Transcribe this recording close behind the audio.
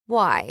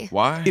Why?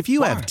 Why? If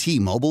you have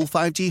T-Mobile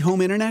 5G home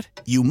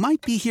internet, you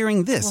might be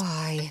hearing this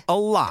Why? a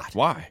lot.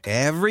 Why?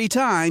 Every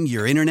time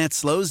your internet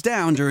slows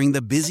down during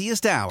the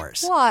busiest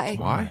hours. Why?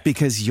 Why?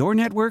 Because your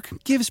network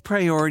gives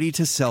priority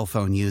to cell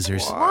phone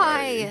users.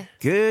 Why?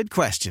 Good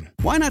question.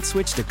 Why not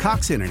switch to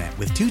Cox Internet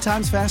with 2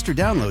 times faster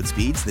download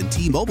speeds than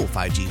T-Mobile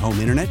 5G home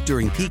internet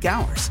during peak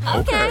hours?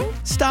 Okay.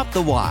 Stop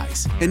the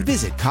whys and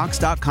visit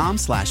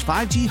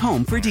cox.com/5G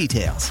home for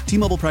details.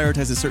 T-Mobile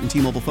prioritizes certain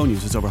T-Mobile phone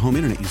users over home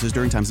internet users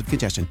during times of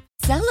congestion.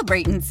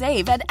 Celebrate and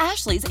save at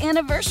Ashley's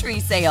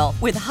Anniversary Sale.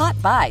 With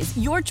Hot Buys,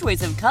 your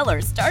choice of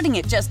colors starting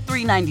at just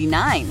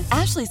 $3.99.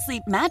 Ashley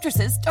Sleep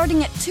mattresses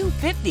starting at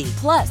 $2.50.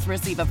 Plus,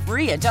 receive a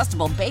free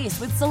adjustable base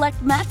with select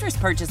mattress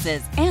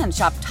purchases. And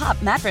shop top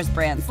mattress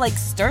brands like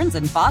Stearns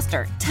 &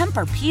 Foster,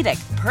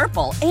 Tempur-Pedic,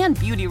 Purple, and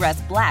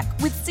Beautyrest Black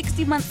with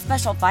 60-month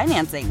special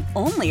financing.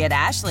 Only at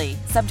Ashley.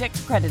 Subject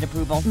to credit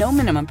approval. No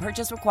minimum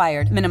purchase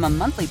required. Minimum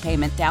monthly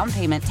payment, down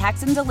payment,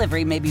 tax, and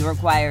delivery may be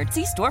required.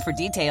 See store for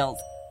details.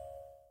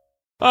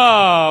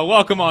 Oh,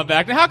 welcome on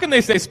back. Now, how can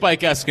they say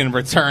Spike Eskin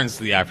returns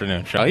to the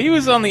afternoon show? He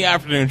was on the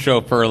afternoon show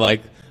for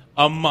like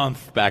a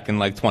month back in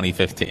like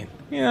 2015.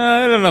 Yeah,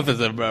 I don't know if it's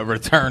a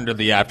return to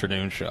the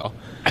afternoon show.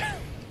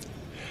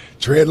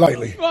 Tread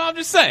lightly. Well, I'm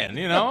just saying,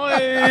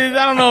 I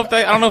don't know if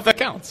that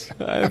counts.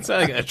 It's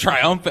like a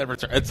triumphant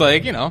return. It's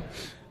like, I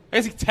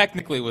guess he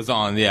technically was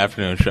on the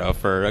afternoon show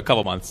for a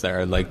couple months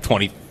there, like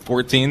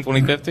 2014,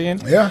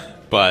 2015. Yeah.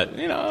 But,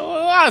 a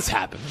lot has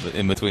happened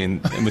in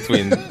between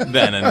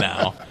then and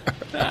now.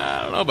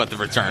 I don't know about the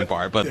return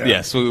part, but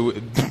yes,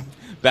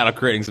 battle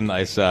creating some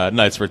nice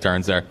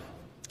returns there.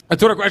 A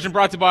Twitter question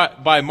brought to you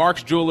by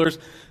Mark's Jewelers.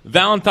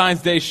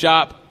 Valentine's Day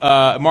shop,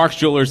 Mark's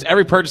Jewelers.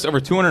 Every purchase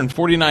over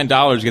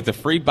 $249 gets a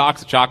free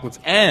box of chocolates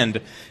and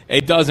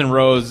a dozen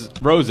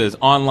roses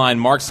online,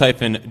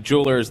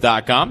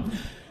 marks-jewelers.com.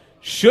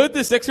 Should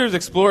the Sixers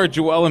explore a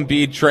Joel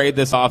Embiid trade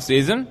this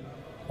offseason?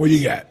 What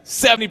you got?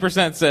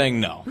 70% saying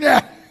no.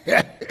 Yeah.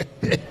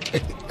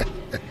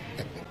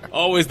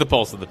 Always the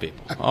pulse of the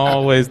people.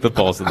 Always the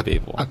pulse of the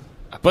people.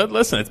 But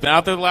listen, it's been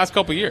out there the last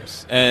couple of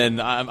years,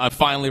 and I'm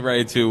finally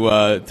ready to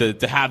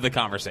have the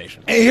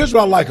conversation. And here's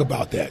what I like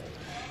about that,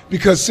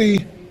 because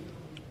see,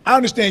 I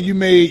understand you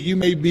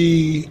may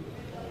be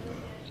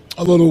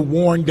a little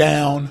worn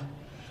down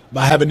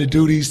by having to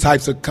do these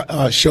types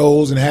of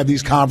shows and have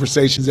these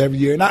conversations every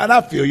year, and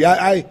I feel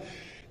you.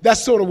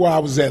 That's sort of where I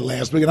was at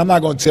last week, and I'm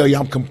not going to tell you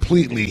I'm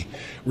completely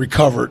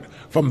recovered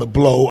from the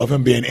blow of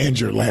him being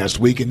injured last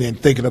week and then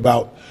thinking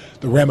about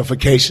the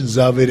ramifications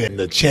of it and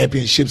the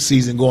championship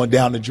season going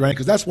down the drain,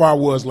 because that's where I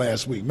was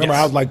last week. Remember,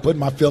 I was like putting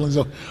my feelings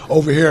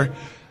over here.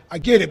 I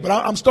get it, but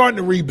I'm starting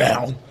to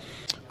rebound.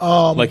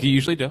 Like you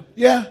usually do.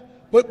 Yeah,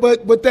 but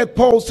that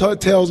poll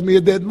tells me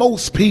that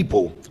most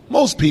people,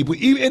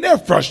 and they're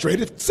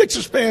frustrated.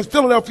 Sixers fans,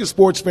 Philadelphia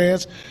sports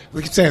fans,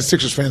 we keep saying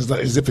Sixers fans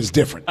as if it's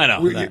different. I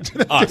know.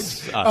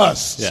 Us.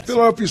 Yes.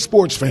 Philadelphia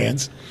sports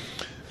fans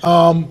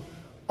are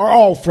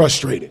all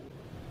frustrated.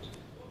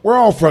 We're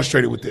all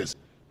frustrated with this.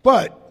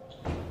 But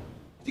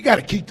you got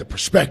to keep the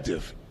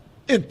perspective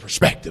in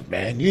perspective,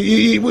 man.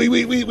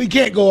 We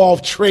can't go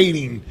off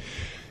trading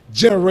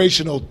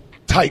generational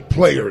type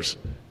players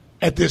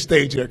at this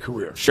stage of their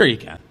career. Sure you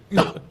can.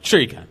 No.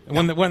 Sure you can.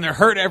 When they're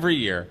hurt every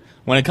year,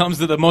 when it comes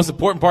to the most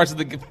important parts of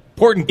the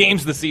important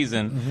games of the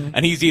season,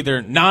 and he's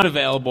either not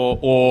available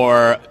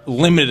or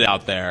limited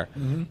out there,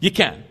 you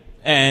can.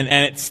 And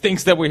it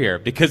stinks that we're here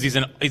because he's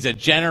a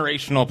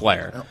generational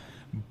player.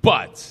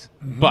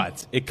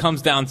 But it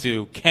comes down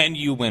to, can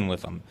you win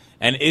with him?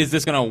 And is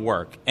this going to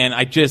work? And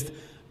I'm just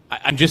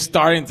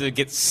starting to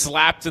get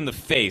slapped in the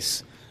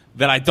face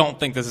that I don't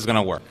think this is going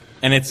to work.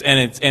 And it's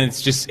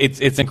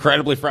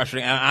incredibly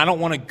frustrating. And I don't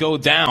want to go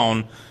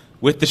down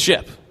with the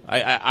ship.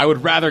 I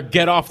would rather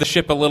get off the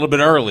ship a little bit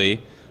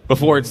early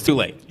before it's too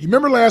late. You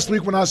remember last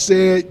week when I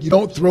said you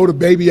don't throw the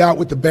baby out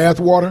with the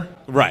bathwater?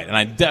 Right, and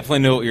I definitely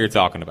knew what you were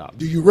talking about.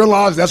 Do you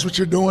realize that's what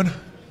you're doing?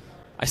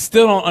 I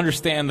still don't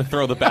understand the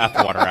throw the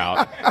bathwater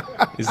out.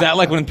 Is that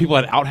like when people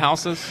had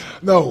outhouses?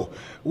 No.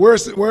 Where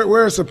it's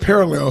a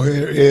parallel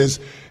here is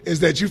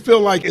that you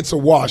feel like it's a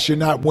wash. You're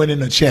not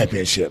winning a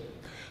championship.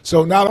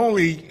 So not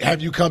only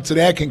have you come to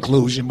that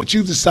conclusion, but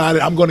you've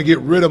decided I'm going to get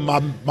rid of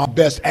my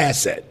best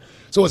asset.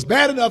 So it's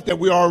bad enough that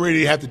we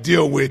already have to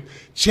deal with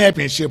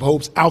championship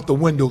hopes out the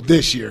window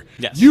this year.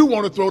 Yes. You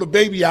want to throw the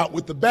baby out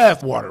with the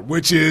bathwater,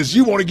 which is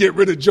you want to get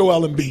rid of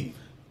Joel Embiid.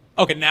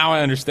 Okay, now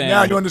I understand.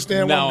 Now you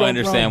understand what I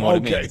understand what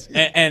it means.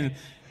 And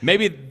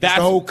maybe that's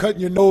the whole cutting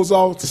your nose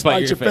off to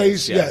spite your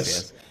face.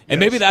 Yes. And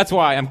maybe that's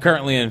why I'm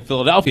currently in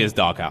Philadelphia's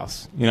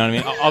doghouse. You know what I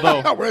mean?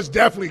 Although well, that's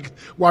definitely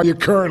why you're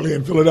currently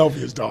in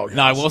Philadelphia's doghouse.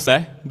 Now, I will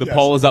say the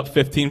poll is up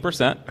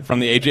 15%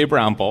 from the A.J.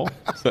 Brown poll.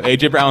 So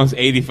A.J. Brown is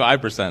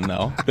 85%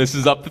 no. This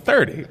is up to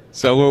 30.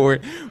 So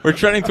we're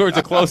trending towards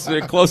a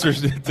closer to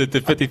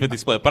 50-50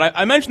 split. But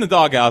I mentioned the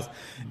doghouse,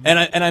 and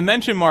I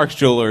mentioned Mark's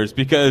Jewelers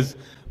because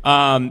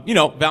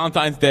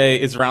Valentine's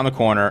Day is around the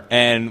corner,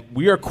 and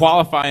we are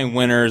qualifying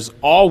winners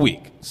all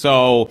week.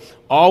 So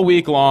all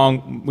week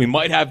long, we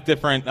might have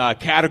different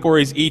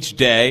categories each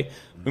day,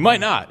 We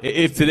might not.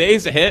 If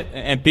today's a hit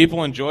and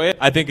people enjoy it,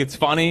 I think it's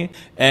funny,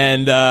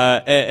 and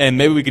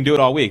maybe we can do it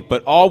all week.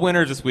 But all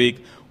winners this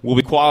week will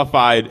be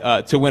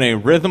qualified to win a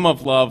Rhythm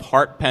of Love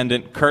heart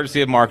pendant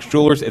courtesy of Mark's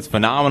Jewelers. It's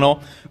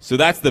phenomenal. So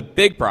that's the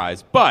big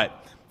prize. But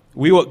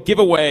we will give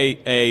away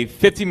a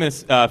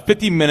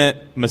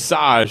 50-minute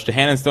massage to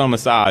Hand and Stone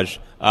Massage,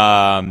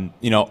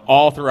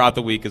 all throughout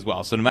the week as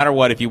well. So no matter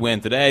what, if you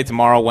win today,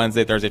 tomorrow,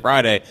 Wednesday, Thursday,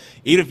 Friday,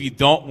 even if you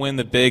don't win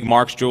the big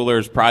Mark's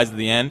Jewelers prize at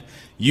the end,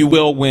 you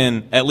will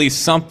win at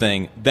least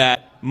something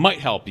that might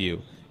help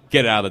you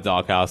get out of the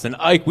doghouse. And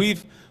Ike,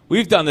 we've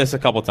done this a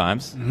couple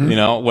times,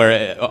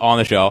 where on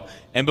the show.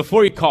 And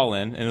before you call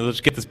in, and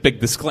let's get this big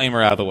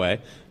disclaimer out of the way,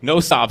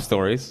 no sob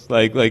stories,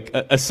 like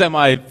a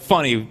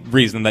semi-funny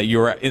reason that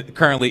you're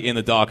currently in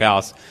the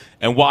doghouse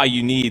and why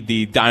you need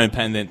the diamond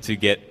pendant to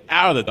get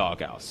out of the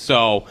doghouse.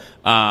 So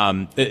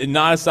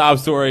not a sob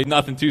story,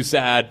 nothing too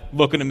sad,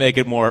 looking to make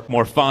it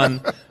more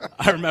fun.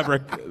 I remember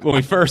when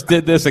we first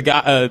did this, a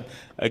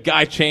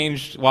guy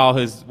changed while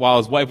his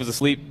wife was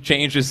asleep,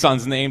 changed his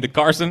son's name to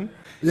Carson.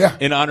 Yeah.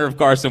 In honor of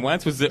Carson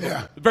Wentz, was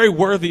very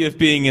worthy of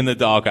being in the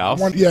doghouse.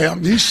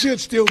 He should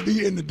still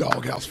be in the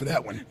doghouse for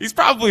that one. He's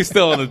probably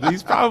still in the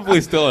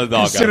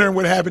doghouse. Considering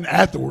what happened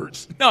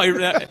afterwards. No,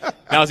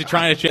 now is he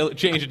trying to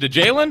change it to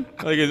Jalen?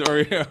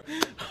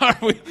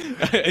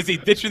 Is he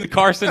ditching the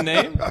Carson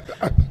name?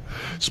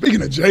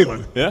 Speaking of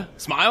Jalen. Yeah.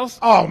 Smiles?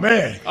 Oh,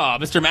 man.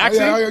 Mr. Maxey?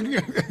 I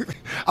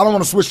don't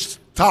want to switch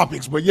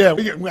topics, but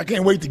I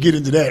can't wait to get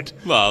into that.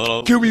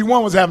 Well,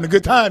 QB1 was having a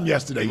good time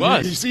yesterday. He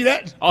was. You see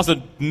that?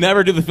 Also,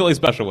 never do the Philly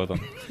special with him.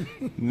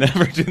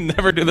 never do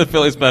the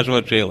Philly special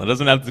with Jalen.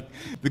 Doesn't have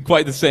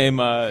quite the same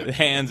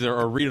hands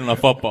or read on a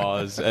football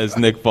as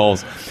Nick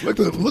Foles. Looked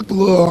a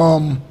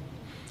little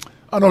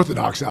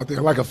unorthodox out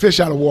there, like a fish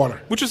out of water.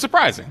 Which is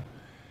surprising.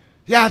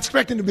 Yeah, I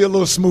expect him to be a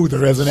little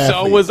smoother as an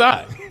athlete.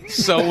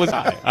 So was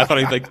I. I thought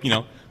he'd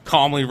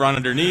calmly run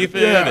underneath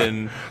it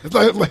and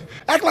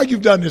act like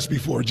you've done this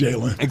before,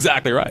 Jalen.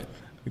 Exactly right.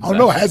 I don't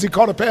know. Has he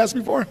caught a pass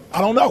before?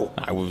 I don't know.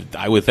 I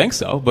would think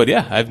so, but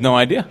I have no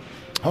idea.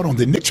 Hold on.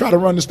 Did Nick try to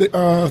run this?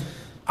 I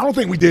don't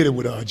think we did it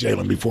with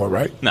Jalen before,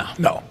 right? No,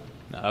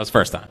 that was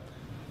first time.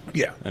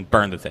 Yeah, and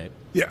burn the tape.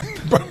 Yeah,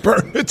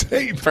 burn the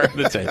tape. Burn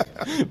the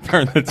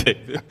tape.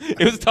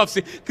 It was a tough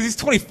scene because he's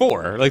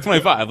 24,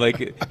 25.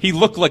 He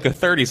looked like a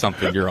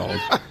 30-something-year-old.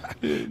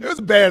 It was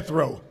a bad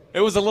throw. It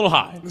was a little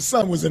high. The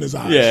sun was in his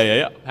eyes.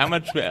 Yeah. How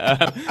much?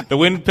 The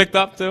wind picked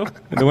up too?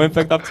 Yeah.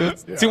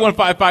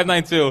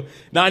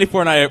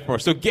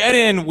 215-592-9494. So get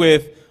in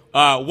with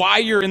why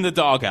you're in the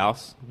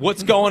doghouse,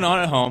 what's going on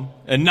at home,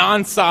 a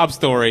non-sob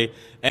story,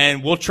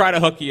 and we'll try to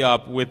hook you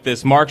up with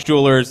this Mark's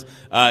Jewelers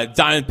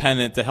diamond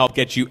pendant to help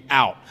get you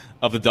out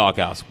of the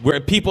doghouse. We're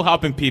people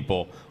helping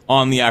people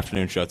on the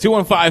afternoon show.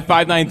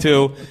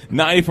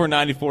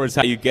 215-592-9494 is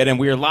how you get in.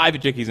 We are live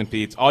at Jickie's and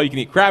Pete's. All you can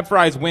eat crab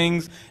fries,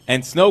 wings,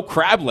 and snow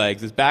crab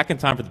legs is back in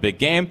time for the big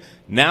game.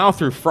 Now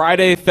through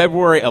Friday,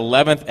 February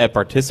 11th at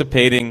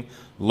participating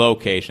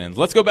locations.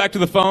 Let's go back to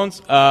the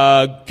phones.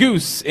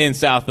 Goose in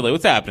South Philly.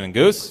 What's happening,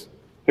 Goose?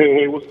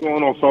 Hey, what's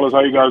going on, fellas? How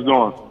you guys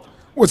doing?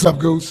 What's up,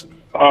 Goose?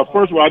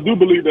 First of all, I do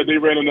believe that they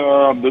ran in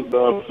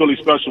the Philly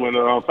special in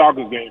the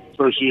Falcons game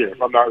first year, if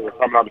I'm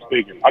not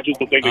mistaken. I just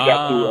don't think they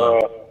got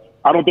to.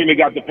 I don't think they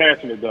got the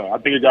passing it done. I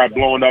think it got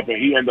blown up,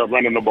 and he ended up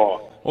running the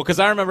ball. Well, because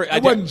I remember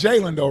it wasn't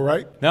Jalen though,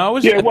 right? No, it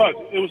was. Yeah, it was.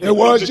 It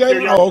was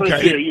Jalen. Oh,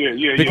 okay.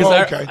 Yeah. Because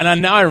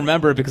now I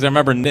remember it because I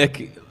remember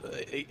Nick.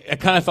 I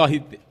kind of thought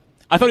he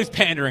was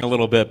pandering a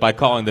little bit by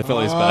calling the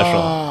Philly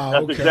special.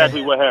 That's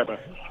exactly what happened.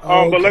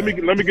 But let me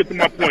get to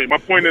my point. My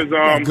point is,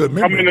 good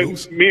memory, me and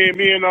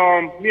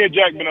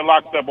Jack been in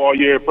lockstep all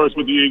year. First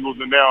with the Eagles,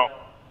 and now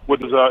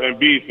with this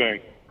Embiid thing.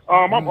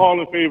 I'm all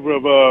in favor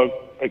of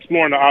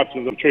exploring the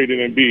options of trading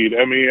Embiid.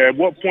 I mean, at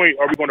what point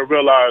are we going to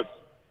realize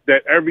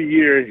that every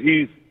year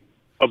he's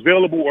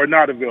available or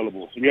not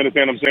available? You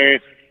understand what I'm saying?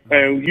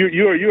 And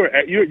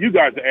you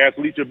guys are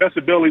athletes. Your best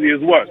ability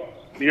is what?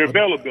 Your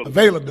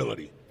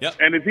availability. Yep.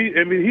 And if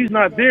he's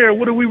not there,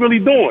 what are we really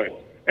doing?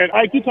 And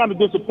Ike, you kind of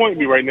disappoint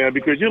me right now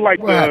because you're like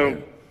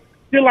the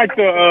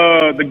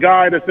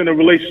guy that's in a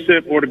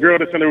relationship or the girl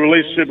that's in a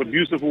relationship,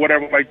 abusive or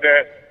whatever like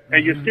that,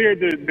 and you're scared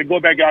to go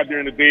back out there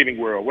in the dating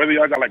world. Whether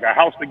y'all got like a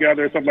house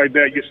together or something like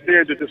that, you're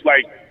scared to just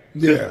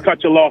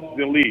cut your losses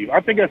and leave.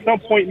 I think at some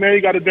point, man,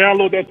 you got to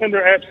download that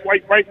Tinder app,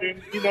 swipe right,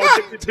 and get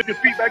your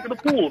feet back in the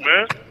pool,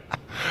 man.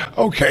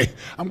 Okay,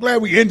 I'm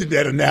glad we ended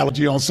that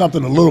analogy on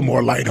something a little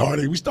more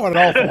lighthearted. We started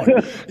off on,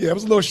 it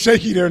was a little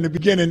shaky there in the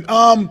beginning.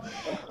 And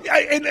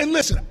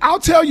listen, I'll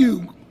tell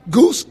you,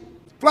 Goose,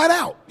 flat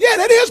out,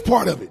 that is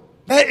part of it.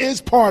 That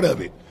is part of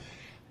it.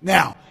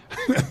 Now,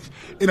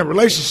 in a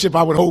relationship,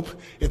 I would hope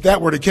if that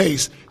were the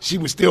case, she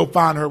would still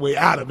find her way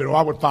out of it, or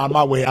I would find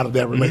my way out of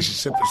that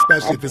relationship,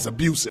 especially if it's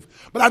abusive.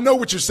 But I know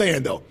what you're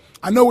saying, though.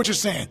 I know what you're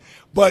saying.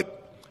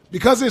 But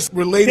because it's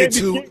related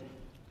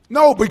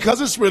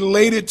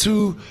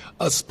to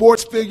a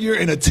sports figure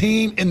and a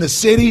team in the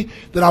city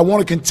that I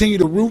want to continue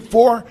to root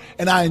for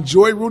and I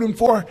enjoy rooting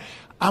for,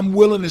 I'm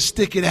willing to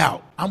stick it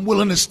out. I'm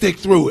willing to stick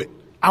through it.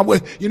 I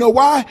would. You know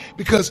why?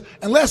 Because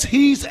unless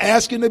he's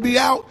asking to be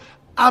out,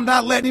 I'm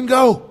not letting him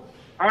go.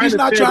 He's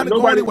not trying to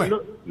go anywhere.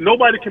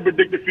 Nobody can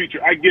predict the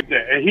future. I get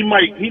that, and he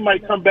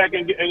might come back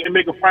and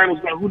make a finals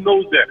run. Who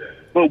knows that?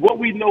 But what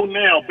we know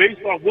now,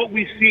 based off what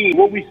we see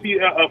for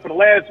the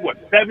last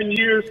 7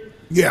 years,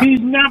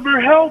 he's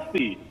never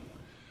healthy.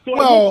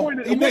 So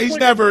he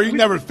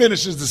never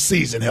finishes the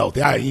season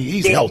healthy.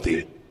 He's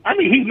healthy. I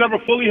mean, he's never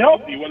fully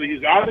healthy. Whether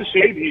he's out of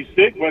shape, he's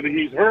sick, whether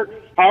he's hurt,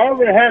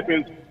 however it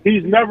happens,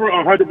 he's never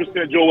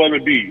 100% Joel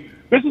Embiid.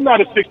 This is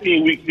not a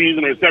 16-week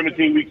season or a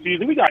 17-week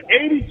season. We got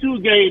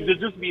 82 games to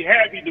just be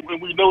happy when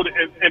we know the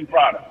end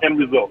product, end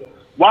result.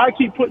 Why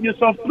keep putting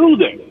yourself through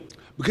that?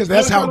 Because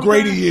that's how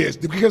great he is.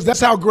 Because that's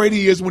how great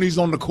he is when he's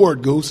on the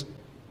court, Goose.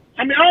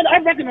 I mean, I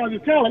recognize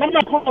his talent. I'm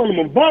not calling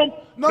him a bum.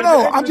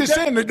 No. I'm just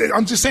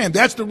saying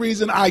that's the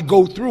reason I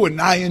go through it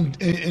and I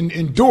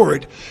endure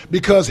it,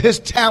 because his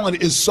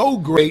talent is so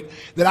great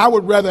that I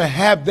would rather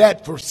have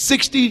that for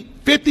 50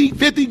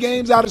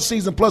 games out of the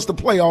season plus the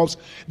playoffs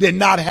than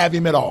not have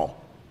him at all.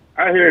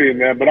 I hear you,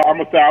 man, but I'm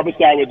going to side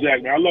with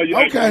Jack, man. I love you.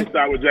 Okay. I'm going to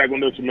side with Jack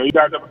on this one, man. You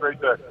guys have a great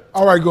day.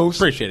 All right, Goose.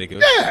 Appreciate it,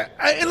 Goose. Yeah.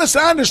 And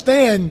listen, I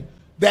understand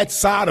that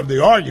side of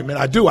the argument.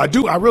 I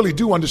really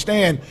do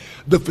understand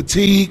the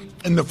fatigue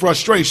and the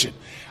frustration.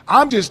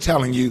 I'm just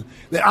telling you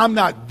that I'm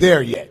not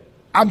there yet.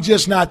 I'm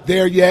just not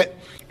there yet.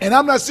 And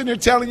I'm not sitting here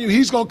telling you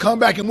he's going to come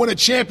back and win a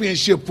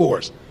championship for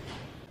us.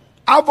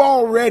 I've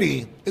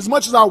already, as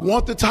much as I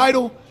want the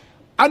title,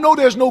 I know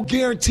there's no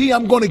guarantee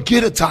I'm going to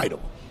get a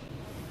title.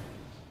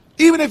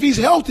 Even if he's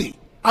healthy,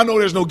 I know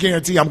there's no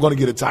guarantee I'm going to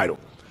get a title.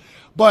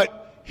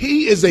 But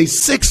he is a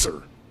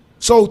Sixer.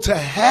 So to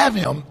have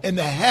him and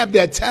to have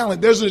that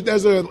talent, there's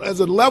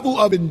a level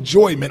of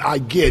enjoyment I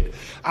get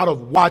out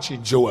of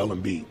watching Joel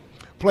Embiid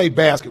play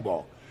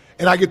basketball.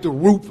 And I get to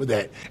root for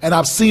that. And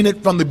I've seen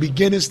it from the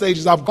beginning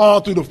stages. I've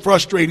gone through the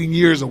frustrating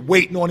years of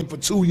waiting on him for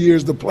 2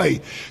 years to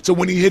play. So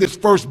when he hit his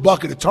first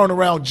bucket, a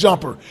turnaround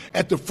jumper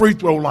at the free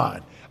throw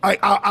line,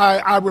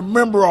 I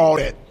remember all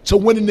that. To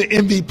winning the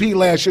MVP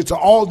last year, to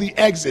all the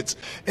exits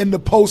in the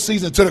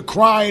postseason, to the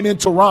crying in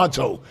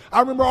Toronto. I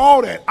remember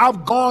all that.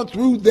 I've gone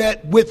through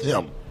that with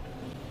him.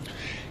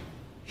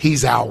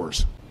 He's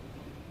ours.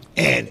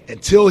 And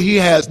until he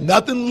has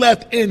nothing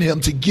left in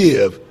him to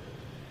give,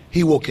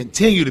 he will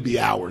continue to be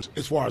ours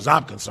as far as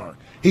I'm concerned.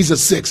 He's a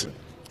Sixer.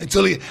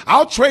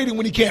 I'll trade him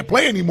when he can't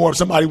play anymore if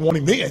somebody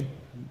wants him in.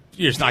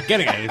 You're just not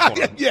getting anything for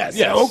him. Yes,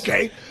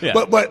 okay. Yeah.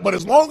 But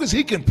as long as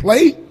he can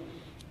play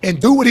and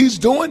do what he's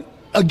doing,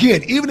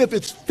 again, even if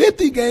it's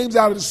 50 games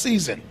out of the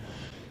season,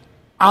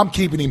 I'm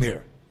keeping him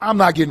here. I'm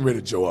not getting rid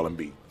of Joel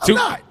Embiid. I'm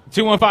not.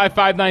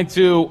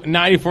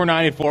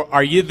 215-592-9494.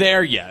 Are you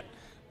there yet?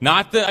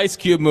 Not the Ice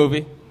Cube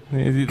movie.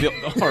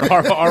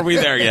 Are we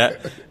there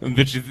yet?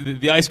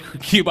 The Ice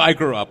Cube I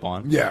grew up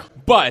on. Yeah.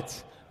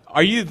 But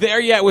are you there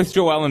yet with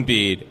Joel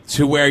Embiid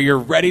to where you're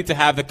ready to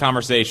have the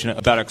conversation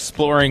about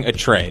exploring a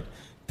trade?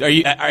 Are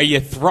you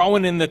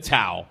throwing in the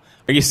towel?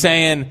 Are you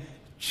saying,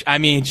 I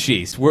mean,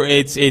 geez,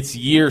 it's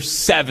year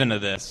 7 of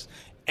this.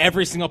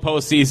 Every single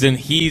postseason,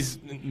 he's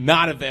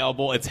not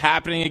available. It's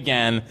happening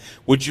again.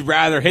 Would you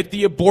rather hit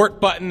the abort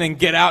button and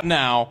get out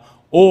now,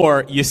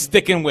 or you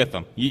sticking with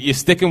him? You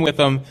sticking with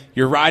him.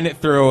 You're riding it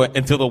through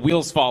until the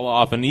wheels fall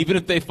off, and even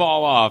if they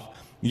fall off,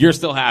 you're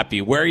still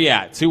happy. Where are you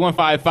at?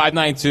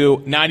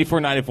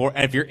 215-592-9494.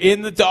 And if you're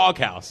in the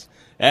doghouse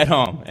at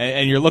home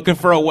and you're looking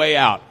for a way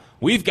out,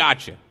 we've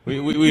got you.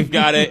 We've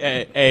got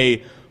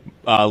a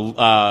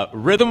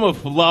Rhythm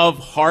of Love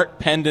heart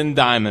pendant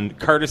diamond,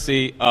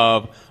 courtesy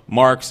of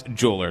Mark's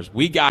Jewelers.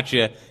 We got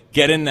you.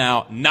 Get in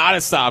now. Not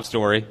a sob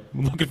story.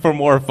 Looking for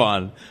more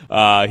fun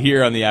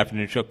here on the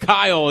afternoon show.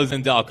 Kyle is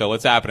in Delco.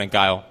 What's happening,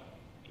 Kyle?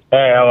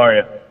 Hey, how are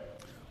you?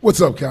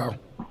 What's up, Kyle?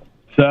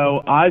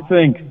 So I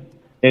think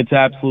it's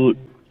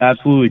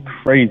absolutely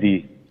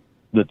crazy,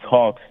 the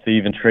talks to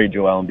even trade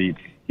Joel Embiid.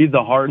 He's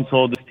the heart and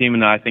soul of this team,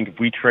 and I think if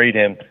we trade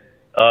him,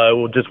 it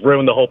will just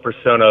ruin the whole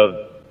persona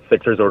of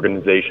Sixers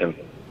organization.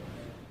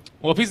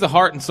 Well, if he's the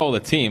heart and soul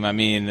of the team, I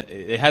mean,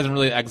 it hasn't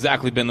really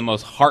exactly been the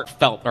most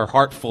heartfelt or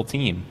heartful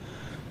team.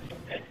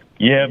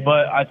 Yeah,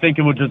 but I think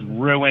it would just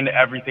ruin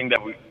everything that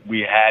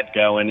we had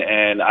going,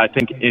 and I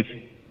think if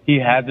he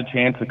has a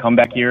chance to come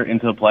back here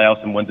into the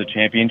playoffs and wins a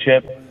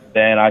championship,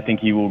 then I think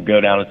he will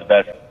go down as the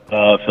best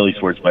Philly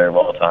sports player of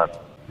all time.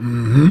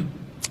 Mm-hmm.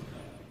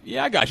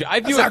 Yeah, I got you.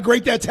 That's how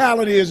great that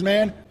talent is,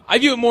 man. I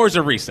view it more as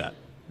a reset.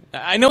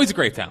 I know he's a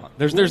great talent.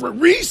 There's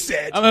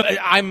reset.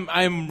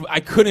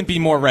 I couldn't be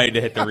more ready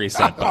to hit the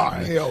reset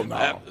button. Oh, hell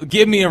no.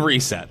 Give me a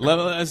reset.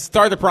 Let's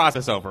start the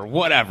process over.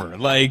 Whatever.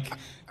 Like,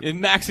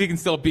 Maxie can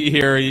still be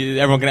here.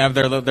 Everyone can have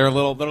their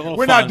little We're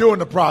fun. not doing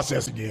the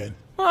process again.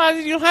 Well,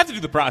 you don't have to do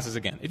the process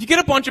again. If you get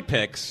a bunch of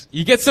picks,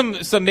 you get some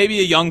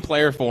maybe a young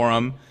player for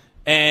him,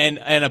 and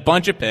a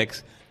bunch of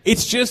picks.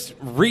 It's just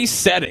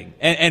resetting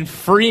and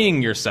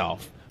freeing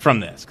yourself from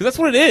this, because that's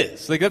what it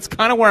is. Like, that's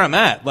kind of where I'm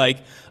at. Like,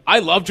 I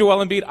love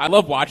Joel Embiid. I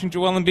love watching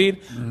Joel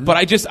Embiid, but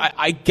I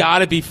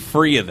gotta be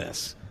free of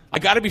this. I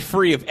got to be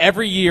free of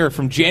every year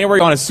from January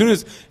on. As soon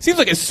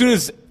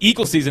as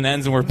Eagle season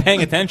ends and we're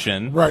paying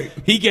attention, right,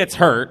 he gets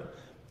hurt,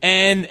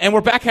 and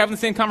we're back having the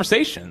same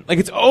conversation. Like,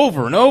 it's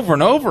over and over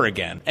and over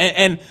again.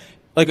 And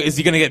like, is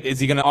he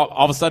gonna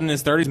all of a sudden in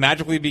his 30s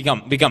magically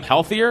become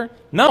healthier?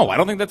 No, I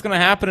don't think that's gonna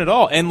happen at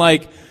all. And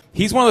like,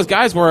 he's one of those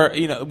guys where,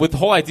 with the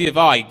whole idea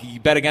of, you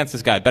bet against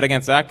this guy, bet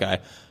against that guy.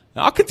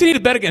 I'll continue to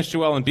bet against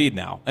Joel Embiid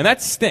now, and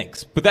that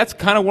stinks. But that's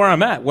kind of where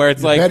I'm at, where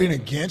it's betting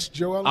against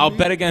Joel Embiid? I'll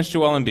bet against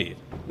Joel Embiid.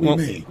 What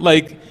do you mean?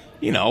 Like,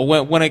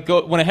 when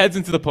it heads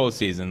into the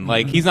postseason,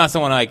 like, he's not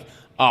someone like,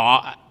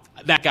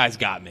 that guy's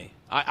got me.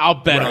 I'll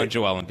bet on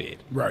Joel Embiid.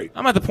 Right.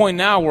 I'm at the point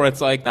now where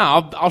it's like,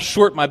 no, I'll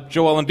short my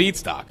Joel Embiid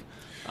stock.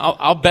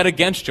 I'll bet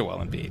against Joel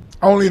Embiid.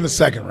 Only in the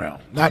second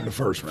round, not in the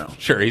first round.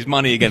 Sure, he's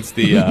money against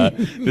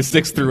the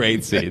 6 through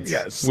 8 seeds,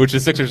 yes, which the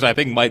Sixers I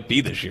think might be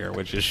this year,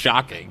 which is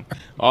shocking,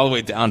 all the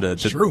way down to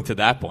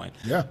that point.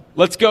 Yeah.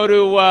 Let's go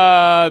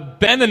to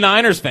Ben, the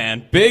Niners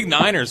fan. Big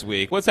Niners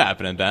week. What's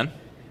happening, Ben?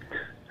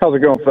 How's it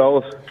going,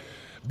 fellas?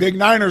 Big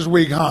Niners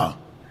week, huh?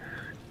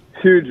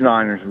 Huge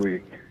Niners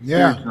week.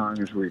 Yeah. Huge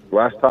Niners week.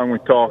 Last time we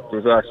talked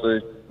was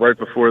actually right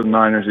before the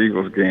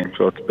Niners-Eagles game,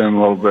 so it's been a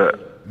little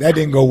bit. That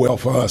didn't go well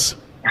for us.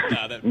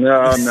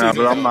 No,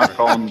 but I'm not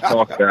calling to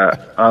talk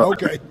that.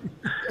 Okay.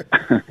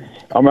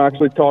 I'm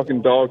actually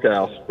talking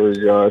doghouse for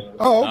you guys.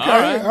 Oh,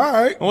 okay. All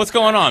right. Well, what's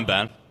going on,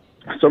 Ben?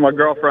 So my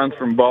girlfriend's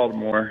from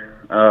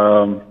Baltimore,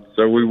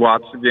 so we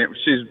watched the game.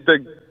 She's a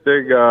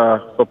big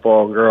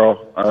football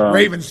girl.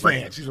 Ravens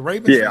fan. She's a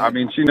Ravens fan? Yeah, I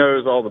mean, she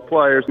knows all the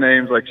players'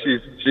 names. Like,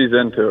 she's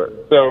into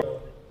it. So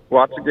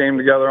watched the game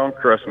together on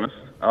Christmas.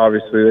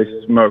 Obviously,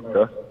 they smoked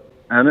us.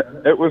 And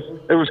it was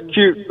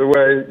cute the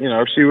way,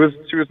 she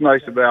was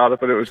nice about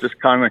it, but it was just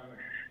kind of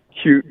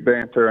cute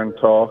banter and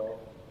talk.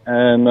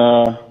 And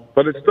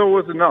but it still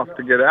was enough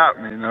to get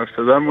at me,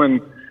 So then when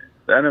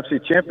the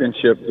NFC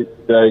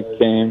Championship day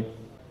came,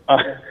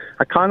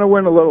 I kind of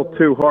went a little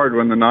too hard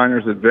when the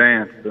Niners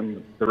advanced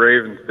and the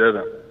Ravens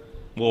didn't.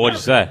 Well, what'd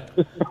you say?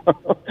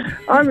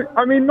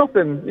 I mean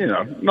nothing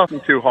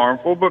too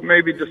harmful, but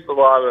maybe just a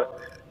lot of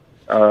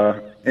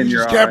in you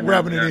your just kept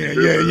rubbing it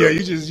in. Yeah.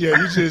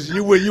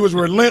 You was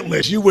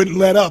relentless. You wouldn't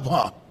let up,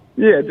 huh?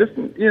 Yeah, just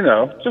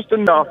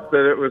enough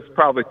that it was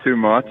probably too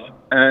much.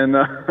 And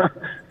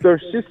so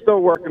she's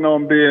still working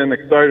on being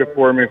excited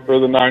for me for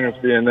the Niners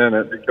being in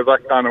it, because I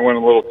kind of went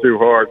a little too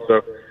hard.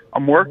 So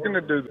I'm working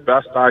to do the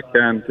best I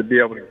can to be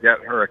able to get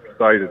her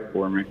excited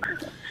for me.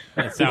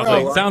 It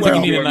sounds like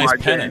you need a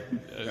nice pennant.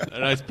 A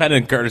nice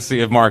pennant courtesy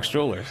of Mark's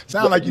Jewelers.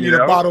 Sounds like you need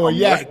a bottle of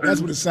yak. That's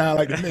what it sounds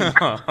like to me.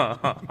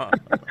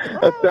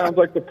 That sounds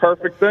like the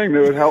perfect thing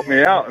that would help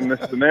me out in this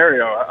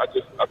scenario. I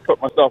put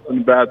myself in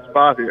a bad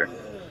spot here.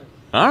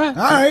 All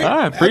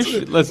right.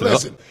 Appreciate it.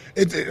 Listen.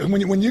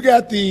 When you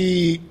got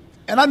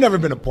and I've never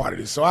been a part of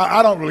this, so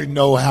I don't really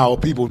know how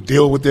people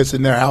deal with this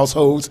in their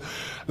households.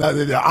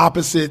 The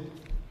opposite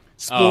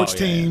sports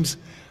teams.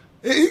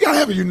 You got to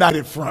have a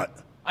united front.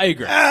 I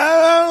agree.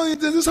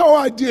 This whole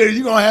idea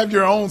you're going to have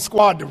your own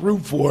squad to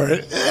root for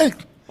it.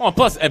 Well,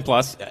 plus,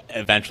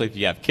 eventually, if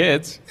you have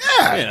kids,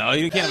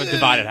 you can't have a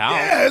divided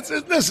house. Yeah,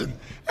 listen,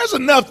 there's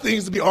enough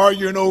things to be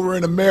arguing over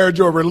in a marriage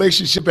or a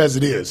relationship as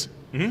it is.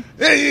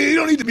 Mm-hmm. You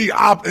don't need to be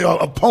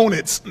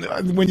opponents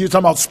when you're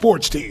talking about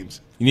sports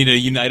teams. You need a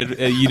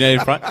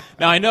united front.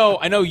 Now, I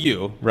know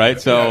you, right?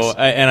 So, yes.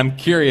 And I'm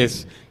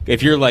curious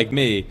if you're like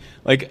me,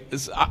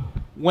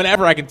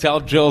 whenever I can tell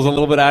Jill's a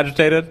little bit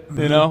agitated,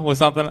 with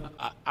something,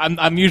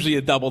 I'm usually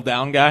a double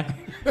down guy,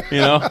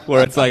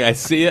 where it's like I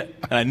see it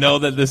and I know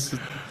that this,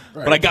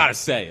 but I gotta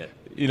say it,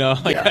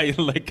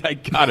 I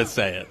gotta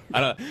say it.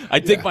 I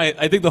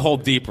think the whole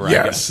deeper, I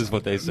guess, is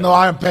what they say. No,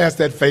 I am past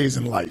that phase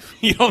in life.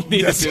 You don't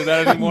need to do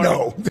that anymore.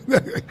 No.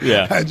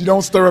 Yeah. And you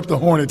don't stir up the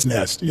hornet's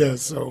nest.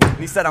 Yes. So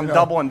he said, "I'm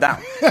doubling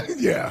down."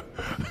 Yeah.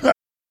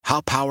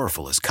 How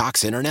powerful is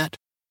Cox Internet?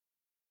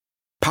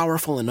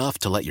 Powerful enough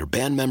to let your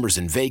band members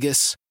in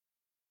Vegas,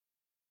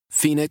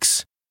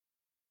 Phoenix,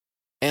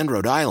 and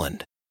Rhode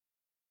Island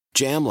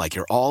jam like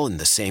you're all in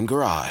the same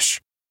garage.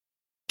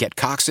 Get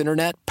Cox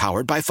Internet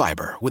powered by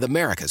fiber with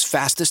America's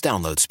fastest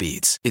download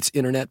speeds. It's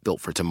internet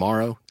built for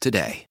tomorrow,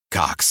 today.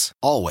 Cox,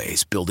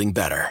 always building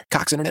better.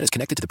 Cox Internet is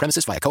connected to the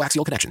premises via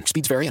coaxial connection.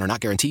 Speeds vary and are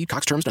not guaranteed.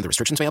 Cox terms and other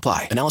restrictions may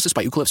apply. Analysis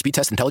by Ookla Speed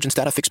Test Intelligence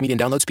Data. Fixed median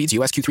download speeds.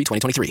 US Q3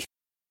 2023.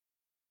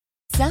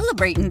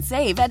 Celebrate and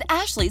save at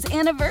Ashley's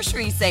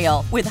Anniversary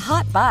Sale. With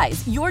Hot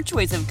Buys, your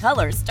choice of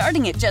colors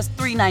starting at just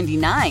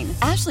 $3.99.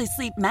 Ashley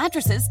Sleep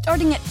mattresses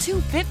starting at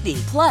 $2.50.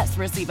 Plus,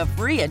 receive a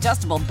free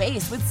adjustable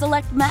base with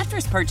select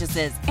mattress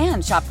purchases.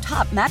 And shop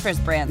top mattress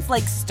brands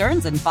like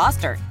Stearns &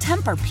 Foster,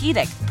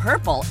 Tempur-Pedic,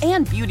 Purple,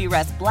 and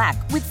Beautyrest Black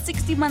with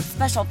 60-month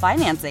special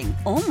financing.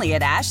 Only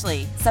at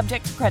Ashley.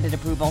 Subject to credit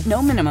approval.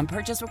 No minimum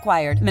purchase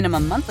required.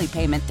 Minimum monthly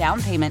payment,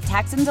 down payment,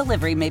 tax, and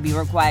delivery may be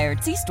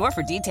required. See store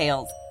for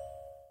details.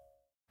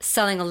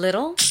 Selling a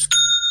little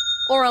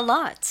or a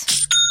lot?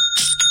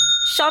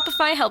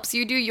 Shopify helps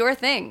you do your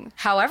thing,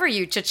 however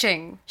you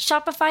cha-ching.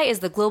 Shopify is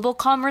the global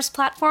commerce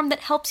platform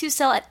that helps you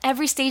sell at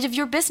every stage of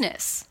your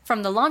business.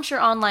 From the launch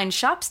your online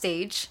shop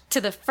stage,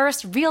 to the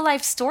first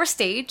real-life store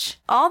stage,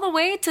 all the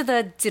way to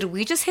the did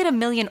we just hit 1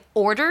 million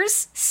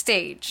orders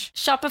stage.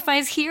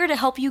 Shopify's here to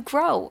help you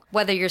grow.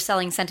 Whether you're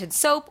selling scented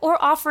soap or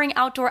offering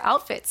outdoor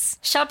outfits,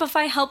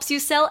 Shopify helps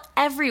you sell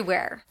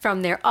everywhere.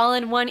 From their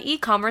all-in-one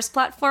e-commerce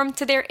platform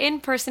to their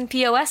in-person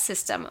POS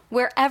system,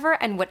 wherever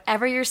and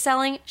whatever you're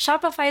selling,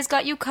 Shopify's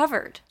got you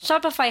covered.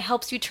 Shopify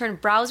helps you turn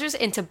browsers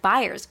into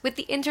buyers with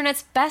the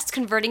internet's best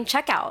converting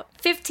checkout.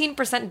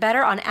 15%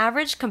 better on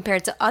average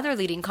compared to other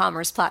leading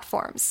commerce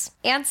platforms.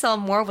 And sell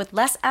more with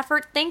less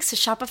effort thanks to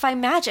Shopify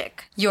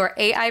Magic, your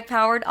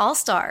AI-powered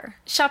all-star.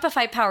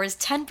 Shopify powers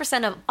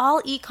 10% of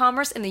all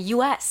e-commerce in the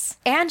U.S.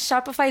 And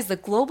Shopify is the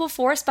global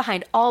force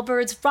behind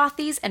Allbirds,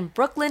 Rothy's, and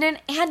Brooklinen,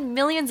 and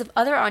millions of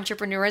other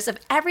entrepreneurs of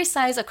every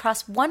size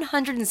across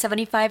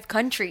 175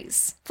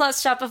 countries.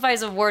 Plus,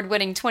 Shopify's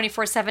award-winning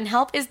 24/7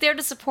 help is there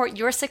to support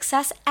your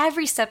success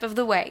every step of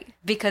the way.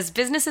 Because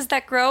businesses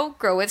that grow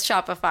with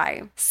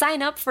Shopify.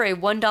 Sign up for a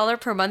 $1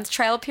 per month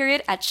trial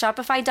period at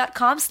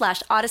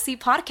shopify.com/Odyssey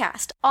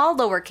Podcast, all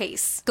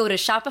lowercase. Go to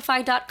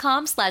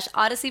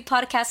shopify.com/Odyssey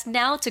Podcast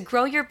now to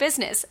grow your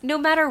business, no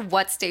matter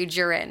what stage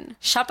you're in.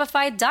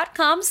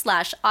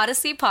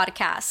 Shopify.com/Odyssey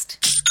Podcast.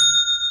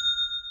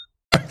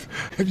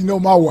 If you know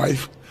my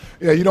wife,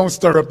 you don't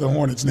stir up the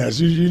hornet's nest.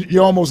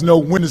 You almost know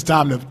when it's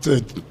time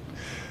to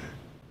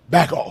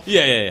back off.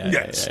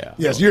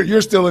 Yes.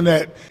 You're still in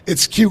that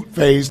it's cute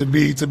phase to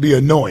be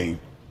annoying.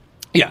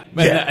 Yeah.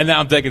 And now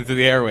I'm taking it to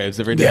the airwaves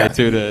every day,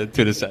 2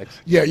 to 6.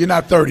 Yeah, you're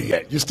not 30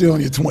 yet. You're still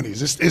in your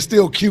 20s. It's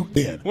still cute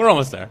then. We're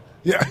almost there.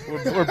 Yeah,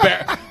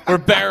 we're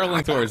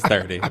barreling towards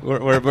 30.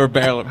 We're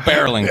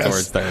barreling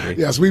towards 30.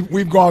 Yes,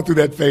 we've gone through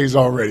that phase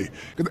already.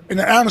 And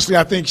honestly,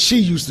 I think she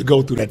used to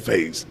go through that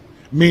phase,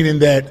 meaning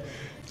that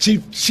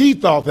she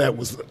thought that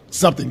was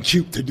something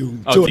cute to do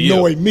to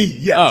annoy me.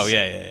 Yes. Oh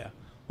yeah.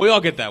 We all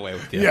get that way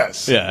with you.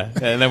 Yes. Yeah.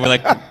 And then we're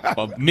like,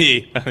 well,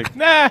 me. I'm like,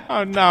 no,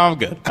 I'm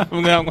good.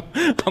 I'm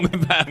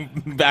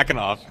backing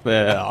off.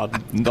 Yeah,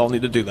 don't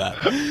need to do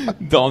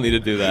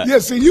that. Yeah,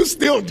 see, you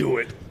still do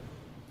it.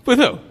 With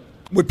who?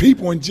 With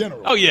people in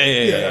general. Oh,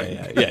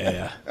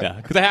 yeah.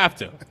 Because I have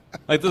to.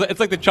 Like, it's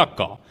like the Chuck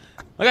call.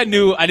 Like, I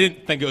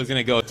didn't think it was going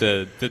to go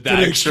to that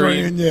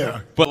extreme.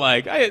 Yeah. But,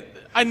 like,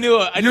 I knew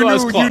I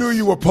was close. You knew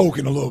you were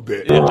poking a little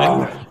bit.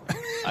 Yeah,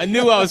 I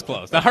knew I was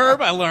close. Now, Herb,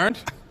 I learned.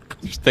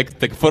 Just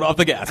take a foot off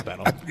the gas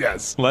pedal.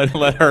 Yes. Let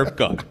Herb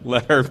cook.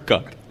 Let's go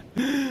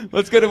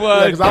to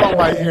because I don't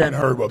like hearing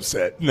Herb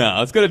upset. No,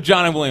 let's go to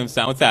John in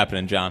Williamstown. What's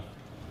happening, John?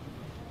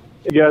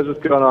 Hey guys, what's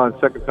going on?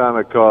 Second time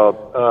I called.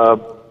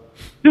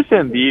 This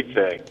Embiid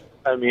thing.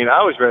 I mean,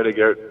 I was ready to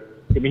go.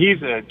 I mean,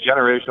 he's a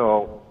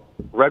generational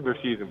regular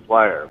season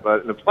player,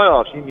 but in the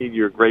playoffs, you need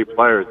your great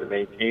players to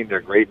maintain their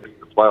greatness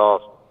in the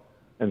playoffs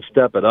and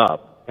step it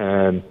up.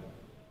 And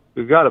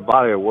we've got a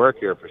body of work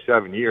here for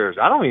 7 years.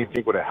 I don't even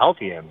think with a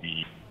healthy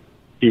Embiid,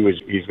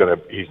 he's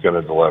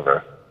gonna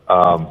deliver.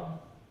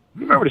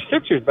 Remember the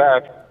Sixers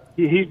back.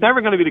 He's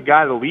never going to be the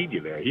guy to lead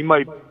you there. He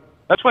might.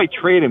 That's why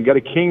trade him. Get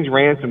a king's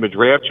ransom of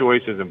draft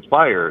choices and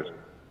players.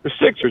 The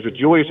Sixers with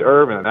Julius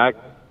Erving and that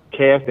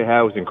cast they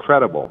had was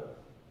incredible.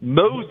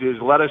 Moses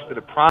led us to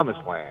the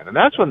promised land, and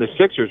that's when the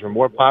Sixers were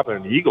more popular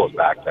than the Eagles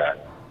back then.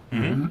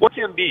 Mm-hmm. What's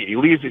Embiid? He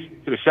leads us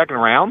to the second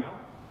round.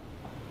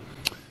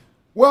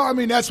 Well, I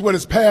mean, that's what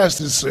his past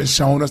has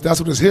shown us. That's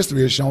what his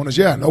history has shown us.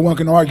 Yeah, no one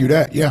can argue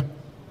that. Yeah.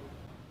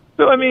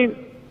 So, I mean,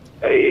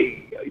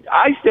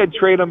 I said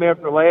trade him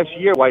after last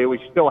year while he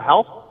was still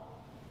healthy.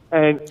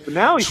 And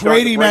now he's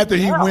trade him after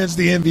he wins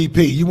the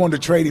MVP. You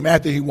wanted to trade him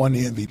after he won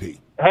the MVP.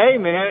 Hey,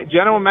 man, a good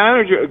general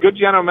manager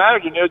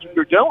knows what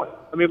you're doing.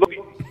 I mean, look,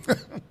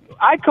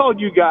 I called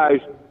you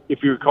guys,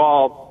 if you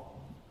recall,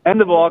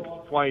 end of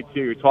August 22,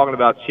 you're talking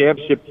about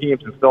championship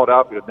teams in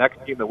Philadelphia, the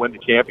next team to win the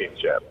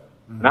championship.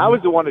 And I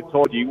was the one that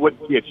told you would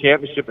see a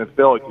championship in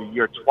Philly to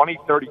year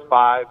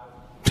 2035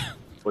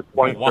 or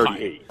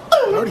 2038.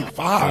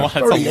 35?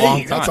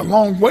 38? That's a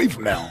long way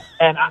from now.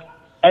 And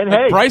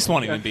hey, Bryce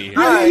won't even be here.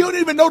 Yeah, you don't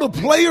even know the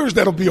players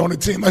that'll be on the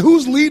team. Like,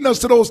 who's leading us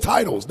to those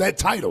titles, that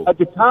title? At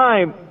the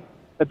time,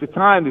 the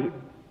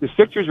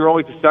Sixers are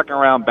always the second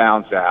round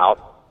bounce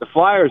out. The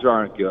Flyers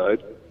aren't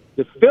good.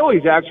 The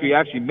Phillies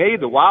actually made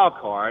the wild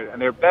card,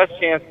 and their best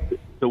chance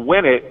to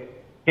win it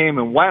came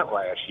and went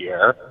last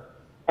year.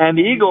 And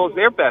the Eagles,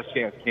 their best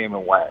chance came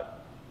and went.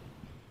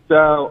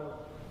 So,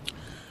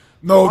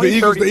 no,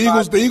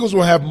 the Eagles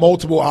will have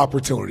multiple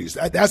opportunities.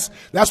 That's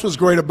what's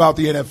great about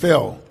the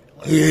NFL.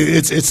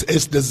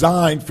 It's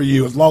designed for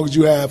you as long as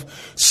you have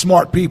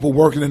smart people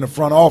working in the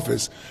front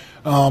office.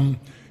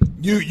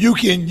 You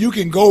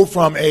can go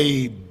from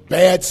a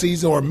bad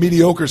season or a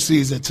mediocre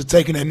season to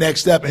taking the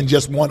next step in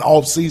just one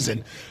off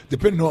season,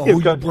 depending on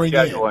who you bring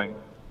in.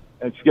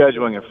 And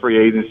scheduling and free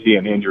agency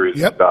and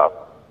injuries and stuff.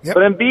 Yep.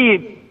 But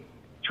Embiid,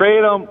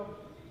 trade him.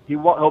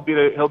 He'll be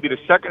the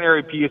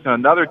secondary piece on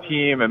another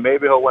team, and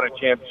maybe he'll win a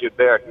championship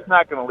there. He's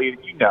not going to lead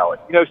it. You know it.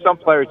 You know some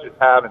players just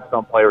have it, and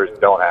some players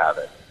don't have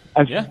it.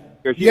 Yeah.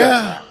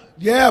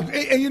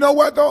 And you know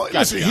what, though?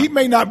 Listen, he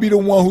may not be the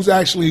one who's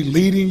actually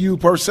leading you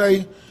per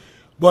se,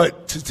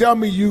 but to tell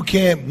me you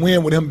can't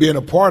win with him being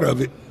a part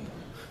of it,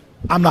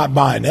 I'm not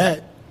buying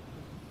that.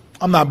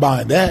 I'm not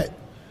buying that.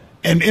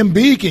 And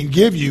Embiid can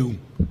give you,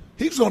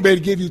 he's going to be able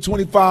to give you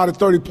 25 to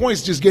 30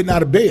 points just getting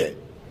out of bed.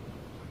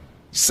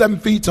 7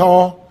 feet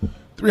tall,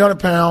 300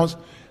 pounds,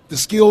 the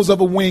skills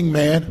of a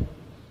wingman.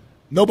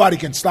 Nobody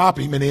can stop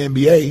him in the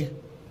NBA.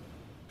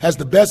 Has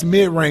the best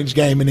mid-range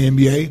game in the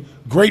NBA.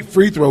 Great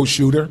free throw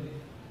shooter.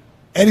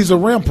 And he's a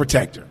rim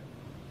protector.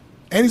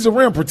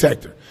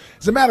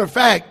 As a matter of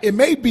fact, it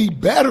may be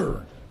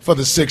better for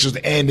the Sixers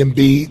and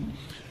Embiid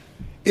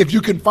if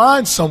you can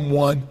find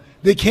someone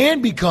that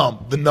can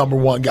become the number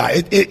one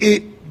guy.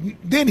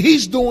 Then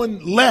he's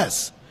doing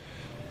less.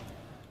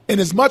 And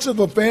as much of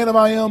a fan of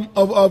I am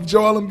of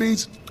Joel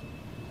Embiid,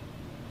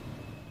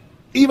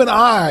 even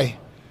I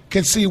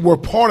can see where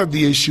part of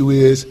the issue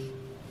is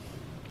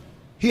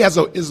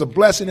is a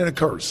blessing and a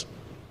curse.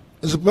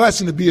 It's a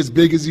blessing to be as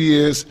big as he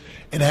is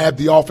and have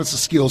the offensive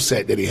skill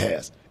set that he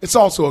has. It's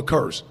also a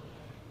curse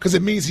because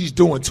it means he's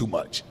doing too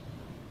much.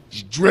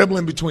 He's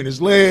dribbling between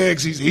his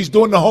legs. He's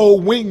doing the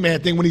whole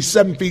wingman thing when he's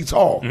 7 feet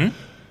tall.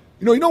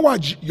 Mm-hmm. You know why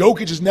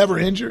Jokic is never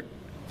injured?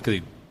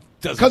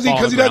 Because he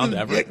doesn't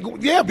ever.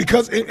 Yeah,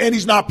 because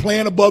he's not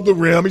playing above the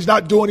rim. He's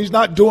not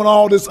doing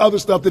all this other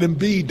stuff that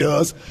Embiid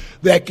does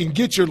that can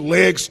get your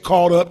legs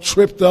caught up,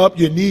 tripped up,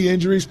 your knee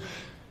injuries.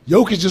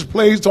 Jokic just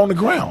plays on the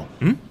ground.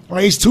 Mm-hmm.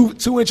 Right? He's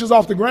two inches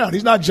off the ground.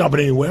 He's not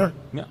jumping anywhere.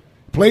 Yeah.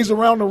 Plays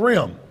around the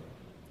rim.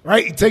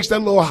 Right? He takes that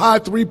little high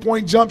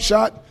 3-point jump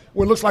shot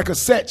when it looks like a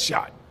set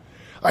shot.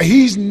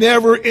 He's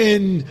never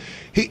in.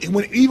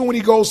 Even when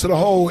he goes to the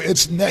hole,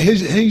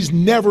 he's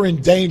never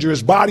in danger.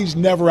 His body's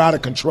never out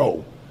of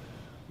control.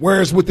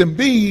 Whereas with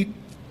Embiid,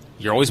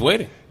 you're always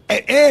waiting.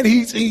 And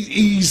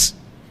he's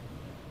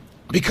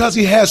because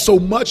he has so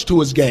much to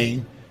his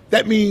game.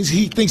 That means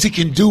he thinks he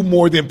can do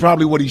more than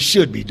probably what he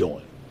should be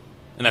doing.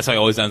 And that's how he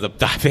always ends up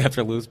diving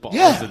after loose balls.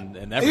 Yeah.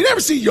 And you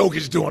never see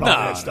Jokic doing all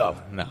that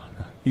stuff. No.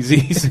 He's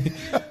getting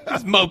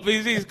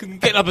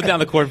up and down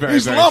the court very,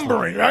 he's very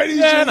lumbering, slow. right?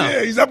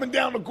 He's up and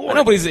down the court. I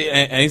know, but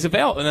he's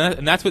available.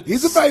 And that's what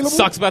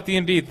sucks about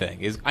the Embiid thing.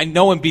 Is I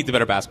know Embiid's a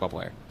better basketball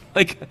player.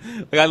 Like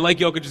I like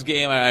Jokic's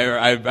game.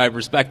 I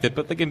respect it.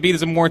 But Embiid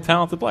is a more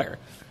talented player.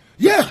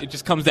 Yeah. It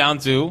just comes down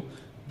to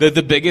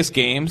the biggest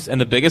games and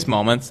the biggest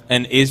moments,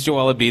 and is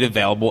Joel Embiid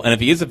available? And if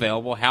he is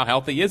available, how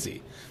healthy is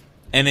he?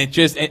 And it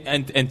just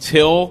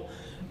until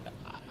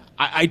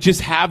I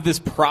just have this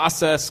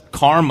process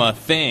karma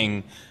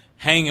thing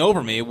hanging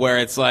over me, where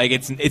it's like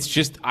it's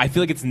just I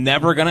feel like it's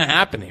never going to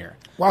happen here.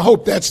 Well, I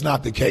hope that's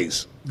not the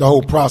case. The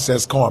whole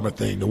process karma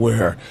thing, to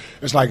where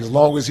it's like as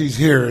long as he's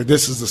here,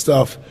 this is the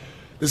stuff.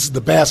 This is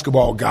the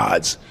basketball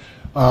gods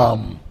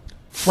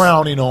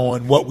frowning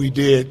on what we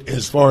did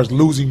as far as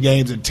losing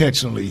games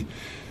intentionally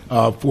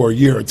for a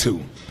year or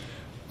two.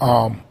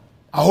 I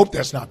hope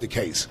that's not the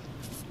case.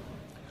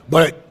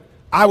 But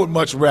I would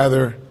much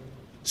rather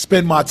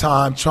spend my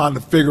time trying to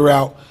figure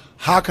out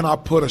how can I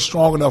put a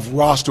strong enough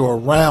roster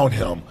around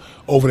him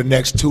over the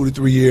next 2 to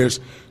 3 years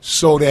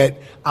so that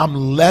I'm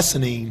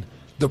lessening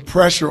the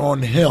pressure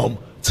on him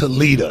to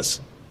lead us.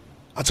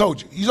 I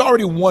told you, he's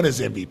already won his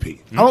MVP.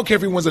 Mm-hmm. I don't care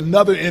if he wins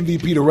another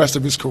MVP the rest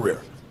of his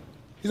career.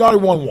 He's already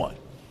won one.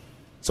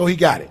 So he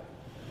got it.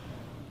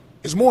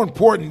 It's more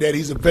important that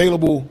he's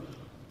available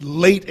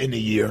late in the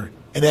year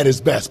and at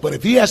his best. But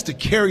if he has to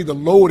carry the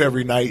load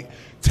every night,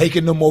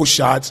 taking the most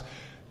shots,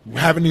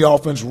 having the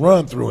offense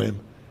run through him,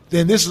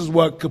 then this is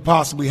what could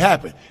possibly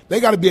happen. They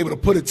got to be able to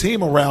put a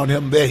team around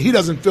him that he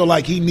doesn't feel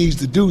like he needs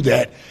to do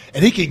that,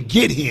 and he can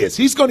get his.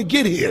 He's going to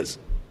get his.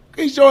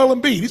 He's Joel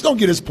Embiid. He's going to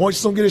get his points.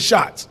 He's going to get his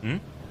shots. Mm-hmm.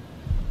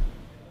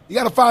 You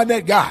got to find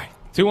that guy.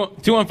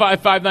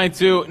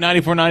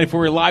 215-592-9494.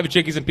 We're live at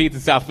Chickies and Pete's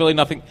in South Philly.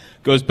 Nothing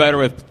goes better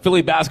with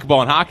Philly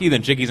basketball and hockey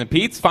than Chickies and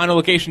Pete's. Find a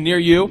location near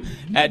you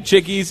at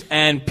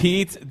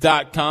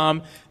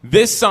chickiesandpete's.com.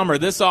 This summer,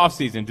 this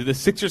offseason, do the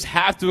Sixers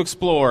have to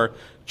explore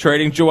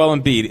trading Joel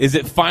Embiid? Is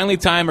it finally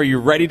time? Are you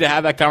ready to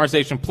have that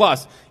conversation?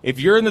 Plus, if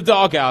you're in the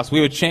doghouse,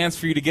 we have a chance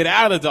for you to get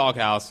out of the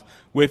doghouse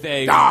with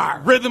a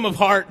Rhythm of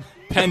Heart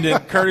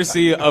pendant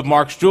courtesy of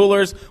Mark's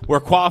Jewelers. We're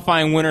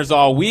qualifying winners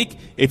all week.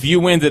 If you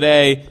win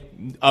today,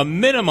 a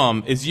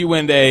minimum is you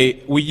win a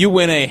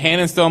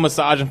Hand and Stone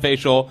massage and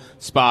facial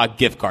spa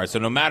gift card. So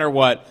no matter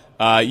what,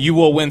 you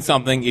will win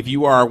something if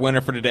you are our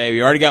winner for today.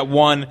 We already got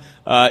one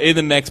in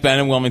the mix, Ben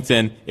in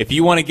Wilmington. If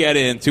you want to get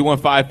in,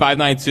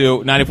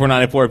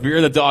 215-592-9494. If you're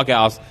in the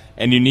doghouse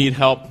and you need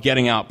help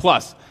getting out.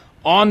 Plus,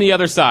 on the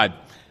other side,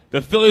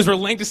 the Phillies were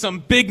linked to some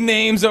big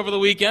names over the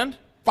weekend.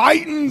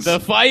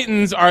 The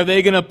Fightins, are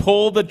they going to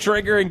pull the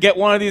trigger and get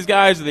one of these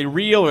guys? Are they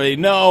real? Are they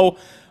no?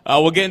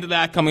 We'll get into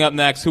that coming up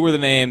next. Who are the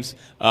names?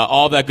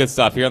 All that good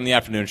stuff here on the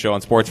afternoon show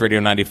on Sports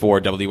Radio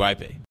 94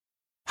 WIP.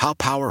 How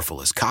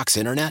powerful is Cox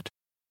Internet?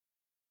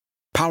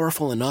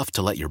 Powerful enough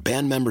to let your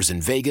band members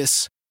in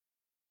Vegas,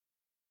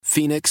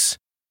 Phoenix,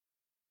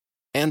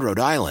 and Rhode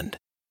Island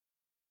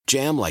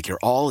jam like you're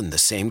all in the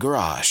same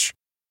garage.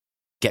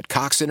 Get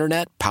Cox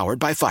Internet powered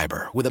by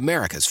fiber with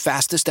America's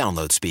fastest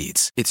download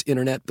speeds. It's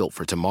internet built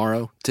for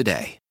tomorrow,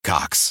 today.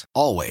 Cox,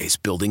 always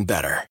building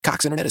better.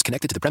 Cox Internet is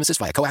connected to the premises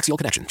via coaxial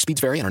connection.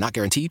 Speeds vary and are not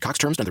guaranteed. Cox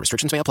terms and other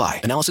restrictions may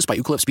apply. Analysis by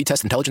Ookla Speed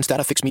Test Intelligence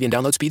Data. Fixed median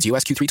download speeds.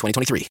 US Q3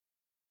 2023.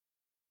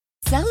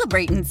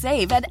 Celebrate and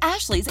save at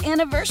Ashley's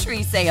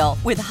Anniversary Sale.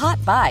 With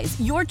Hot Buys,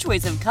 your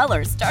choice of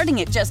colors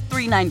starting at just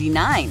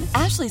 $3.99.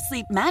 Ashley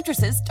Sleep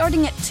mattresses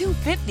starting at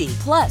 $2.50.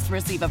 Plus,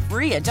 receive a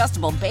free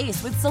adjustable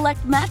base with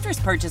select mattress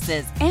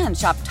purchases. And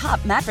shop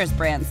top mattress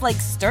brands like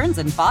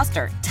Stearns &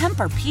 Foster,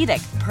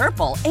 Tempur-Pedic,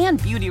 Purple, and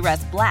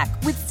Beautyrest Black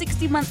with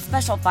 60-month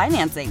special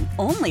financing.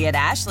 Only at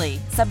Ashley.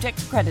 Subject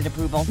to credit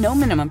approval. No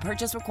minimum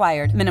purchase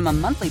required. Minimum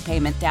monthly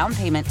payment, down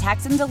payment,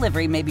 tax, and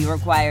delivery may be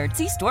required.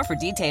 See store for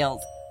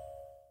details.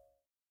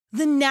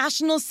 The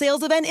national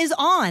sales event is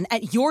on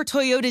at your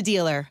Toyota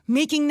dealer,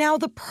 making now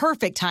the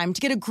perfect time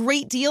to get a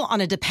great deal on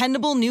a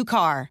dependable new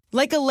car.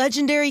 Like a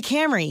legendary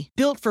Camry,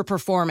 built for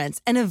performance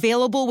and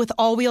available with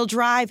all-wheel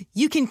drive,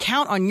 you can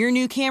count on your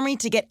new Camry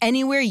to get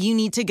anywhere you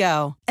need to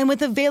go. And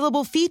with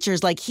available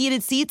features like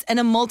heated seats and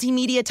a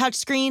multimedia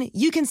touchscreen,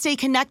 you can stay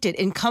connected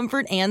in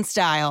comfort and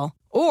style.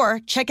 Or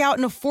check out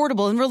an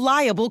affordable and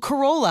reliable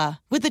Corolla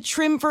with a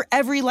trim for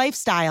every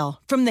lifestyle.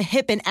 From the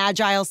hip and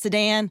agile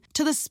sedan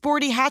to the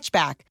sporty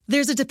hatchback,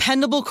 there's a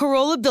dependable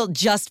Corolla built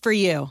just for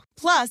you.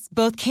 Plus,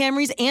 both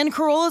Camrys and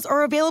Corollas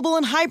are available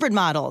in hybrid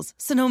models,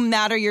 so no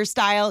matter your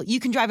style,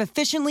 you can drive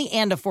efficiently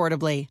and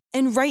affordably.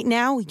 And right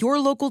now, your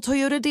local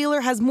Toyota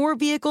dealer has more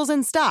vehicles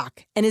in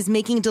stock and is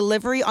making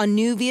delivery on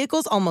new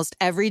vehicles almost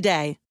every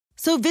day.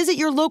 So visit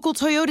your local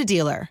Toyota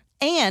dealer.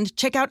 And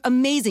check out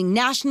amazing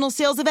national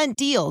sales event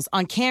deals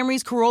on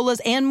Camrys,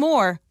 Corollas, and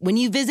more when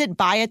you visit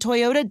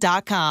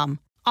buyatoyota.com.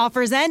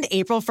 Offers end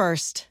April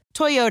 1st.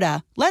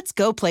 Toyota, let's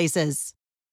go places.